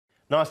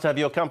Nice to have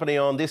your company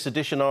on this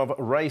edition of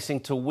Racing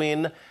to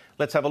Win.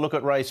 Let's have a look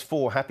at race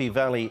 4, Happy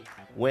Valley,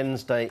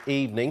 Wednesday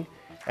evening.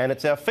 And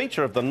it's our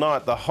feature of the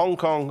night, the Hong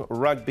Kong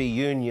Rugby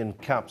Union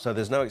Cup. So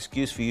there's no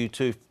excuse for you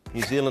two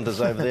New Zealanders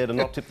over there to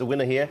not tip the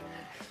winner here.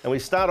 And we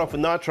start off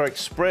with Nitro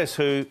Express,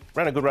 who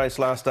ran a good race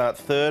last start,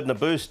 third.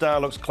 Naboo Star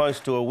looks close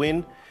to a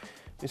win.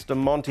 Mr.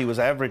 Monty was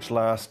average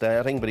last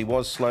outing, but he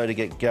was slow to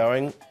get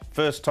going.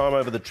 First time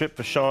over the trip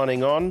for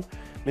Shining On.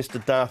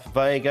 Mr. Darth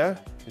Vega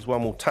is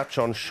one we'll touch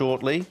on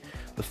shortly.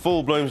 The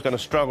Full Bloom's going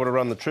to struggle to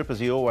run the trip, as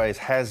he always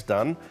has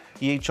done.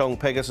 Yi Chong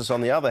Pegasus,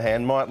 on the other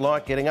hand, might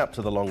like getting up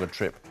to the longer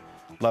trip.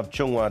 Love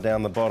Chunghwa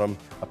down the bottom,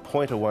 a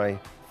point away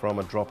from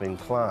a drop in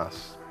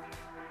class.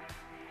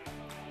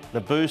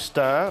 Naboo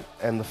Star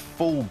and the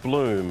Full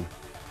Bloom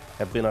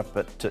have been up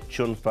at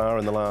Chunfa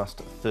in the last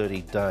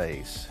 30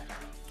 days.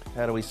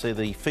 How do we see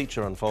the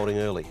feature unfolding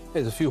early?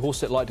 There's a few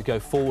horses that like to go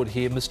forward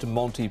here. Mr.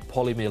 Monty,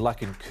 Polymere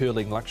Luck and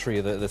Curling Luxury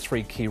are the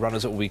three key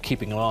runners that we'll be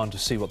keeping an eye on to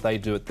see what they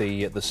do at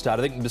the start.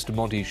 I think Mr.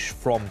 Monty,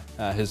 from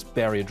his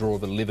barrier draw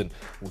of 11,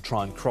 will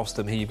try and cross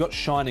them here. You've got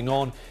Shining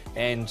On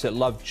and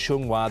Love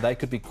Chunghwa. They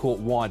could be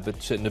caught wide, but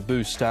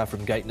Naboo Star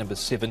from gate number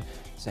 7,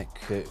 Zach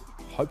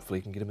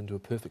hopefully can get him into a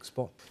perfect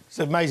spot. It's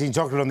amazing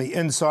chocolate on the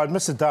inside.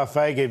 Mr. Darth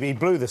Vega, he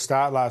blew the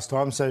start last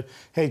time, so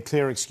had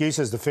clear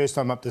excuses the first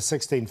time up to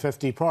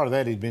 16.50. Prior to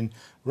that, he'd been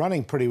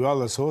running pretty well,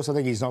 this horse. I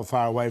think he's not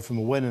far away from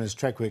a win, and his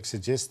track work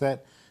suggests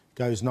that.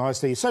 Goes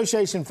nicely.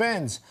 Association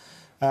fans,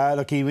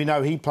 look, we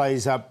know he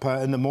plays up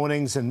in the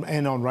mornings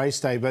and on race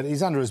day, but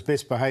he's under his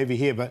best behaviour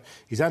here, but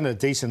he's under a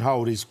decent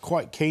hold. He's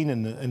quite keen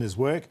in his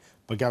work,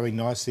 but going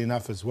nicely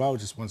enough as well,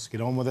 just wants to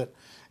get on with it.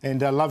 And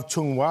Love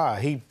Chunghwa,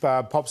 he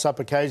pops up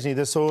occasionally,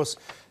 this horse.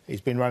 He's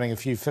been running a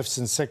few 5ths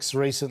and 6ths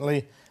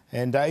recently,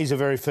 and he's a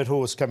very fit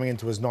horse coming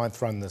into his 9th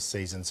run this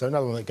season. So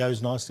another one that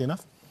goes nicely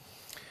enough.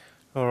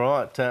 All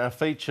right,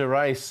 feature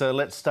race.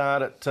 Let's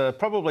start at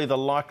probably the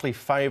likely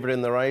favourite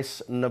in the race,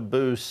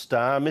 Naboo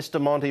Star. Mr.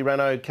 Monty ran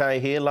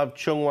okay here. Love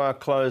Chunghwa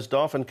closed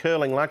off, and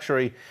Curling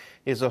Luxury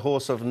is a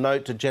horse of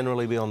note to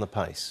generally be on the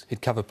pace.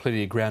 He'd cover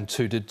plenty of ground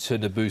too, did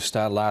Naboo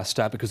Star last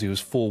start, because he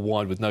was 4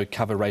 wide with no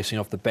cover racing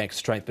off the back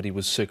straight, but he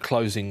was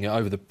closing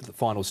over the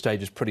final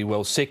stages pretty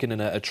well. Second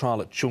in a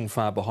trial at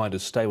Chungfa behind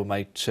his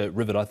stablemate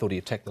Rivet. I thought he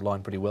attacked the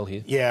line pretty well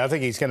here. Yeah, I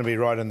think he's going to be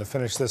right in the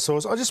finish, this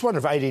horse. I just wonder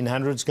if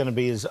 1800 is going to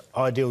be his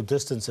ideal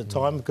distance at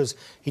time, because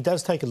he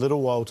does take a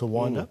little while to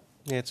wind up.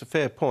 Yeah, it's a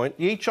fair point.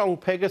 Yi Chong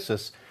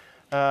Pegasus,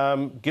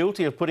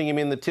 guilty of putting him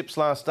in the tips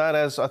last start,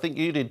 as I think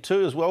you did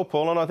too as well,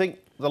 Paul, and I think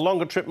the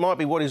longer trip might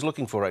be what he's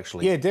looking for,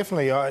 actually. Yeah,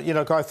 definitely.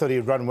 I thought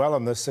he'd run well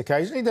on this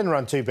occasion. He didn't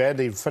run too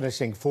badly,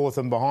 finishing 4th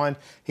and behind.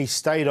 He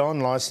stayed on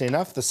nicely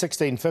enough. The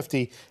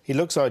 16.50, he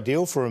looks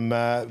ideal for him.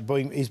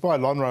 He's by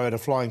Lonhro at a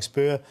Flying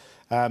Spur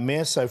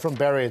mare, so from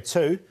barrier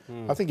 2,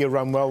 I think he'll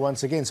run well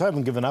once again, so I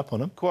haven't given up on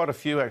him. Quite a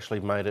few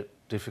actually made it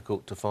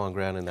difficult to find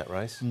ground in that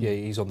race. Yeah,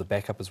 he's on the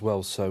backup as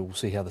well, so we'll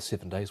see how the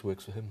 7 days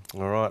works for him.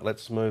 All right,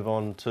 let's move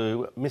on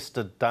to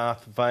Mr.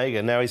 Darth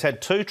Vega. Now, he's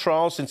had 2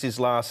 trials since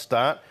his last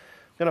start.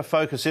 Going to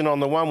focus in on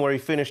the one where he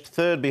finished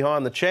 3rd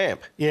behind the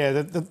champ. Yeah,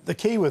 the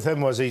key with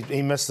him was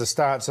he missed the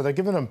start, so they've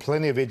given him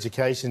plenty of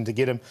education to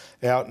get him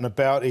out and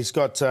about. He's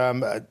got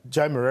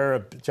Joe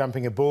Moreira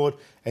jumping aboard,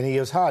 and he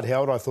was hard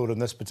held, I thought, in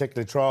this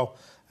particular trial,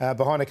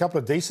 behind a couple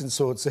of decent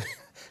sorts.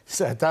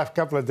 So a tough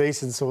couple of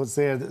decent sorts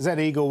there. Is that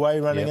Eagle Way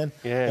running in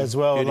as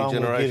well, Beauty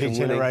along with Beauty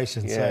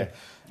Generation? Yeah. So.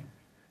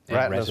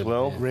 Ratton as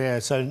well.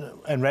 Yeah,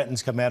 and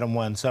Ratton's come out and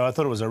won, so I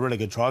thought it was a really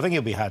good trial. I think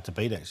he'll be hard to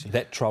beat, actually.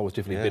 That trial was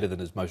definitely better than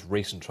his most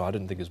recent trial. I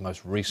didn't think his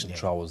most recent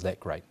trial was that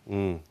great.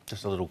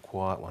 Just a little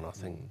quiet one, I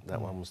think.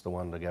 That one was the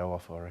one to go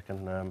off, I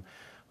reckon.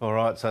 All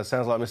right, so it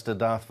sounds like Mr.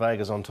 Darth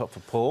Vega's on top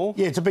for Paul.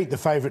 Yeah, to beat the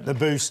favourite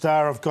Naboo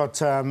Star, I've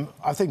got,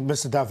 I think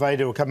Mr. Darth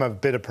Vega will come up a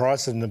better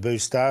price than Naboo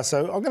Star,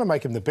 so I'm going to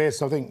make him the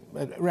best. I think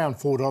around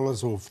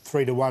 $4 or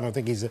 3 to 1, I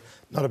think he's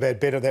not a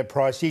bad bet at that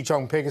price. Yi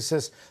Chong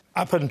Pegasus,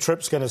 up and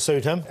trip's going to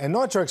suit him. And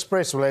Nitro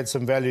Express will add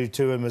some value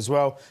to him as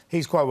well.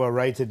 He's quite well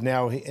rated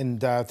now,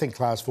 and I think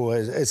Class 4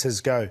 is his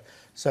go.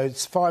 So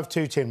it's 5,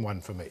 2, 10, 1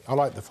 for me. I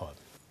like the 5.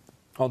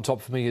 On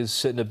top for me is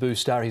Naboo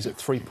Star. He's at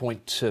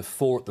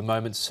 3.4 at the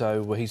moment,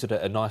 so he's at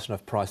a nice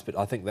enough price, but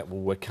I think that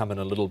will come in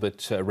a little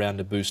bit around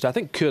Naboo Star. I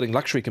think Curling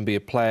Luxury can be a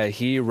player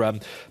here.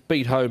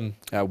 Beaten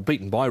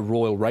by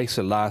Royal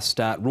Racer last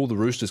start. Rule the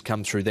Roosters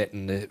come through that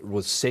and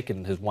was second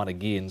and has won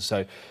again,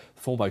 so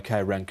form okay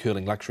around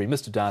Curling Luxury.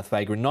 Mr. Darth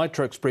Vega and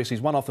Nitro Express,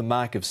 he's won off a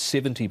mark of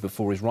 70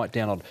 before. He's right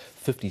down on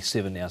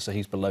 57 now, so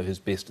he's below his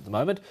best at the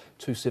moment.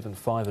 2, 7,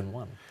 5 and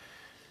 1.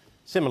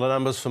 Similar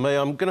numbers for me.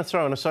 I'm going to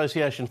throw an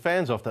Association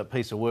Fans off that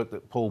piece of work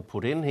that Paul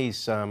put in.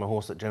 He's a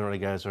horse that generally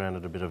goes around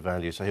at a bit of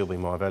value, so he'll be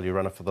my value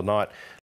runner for the night.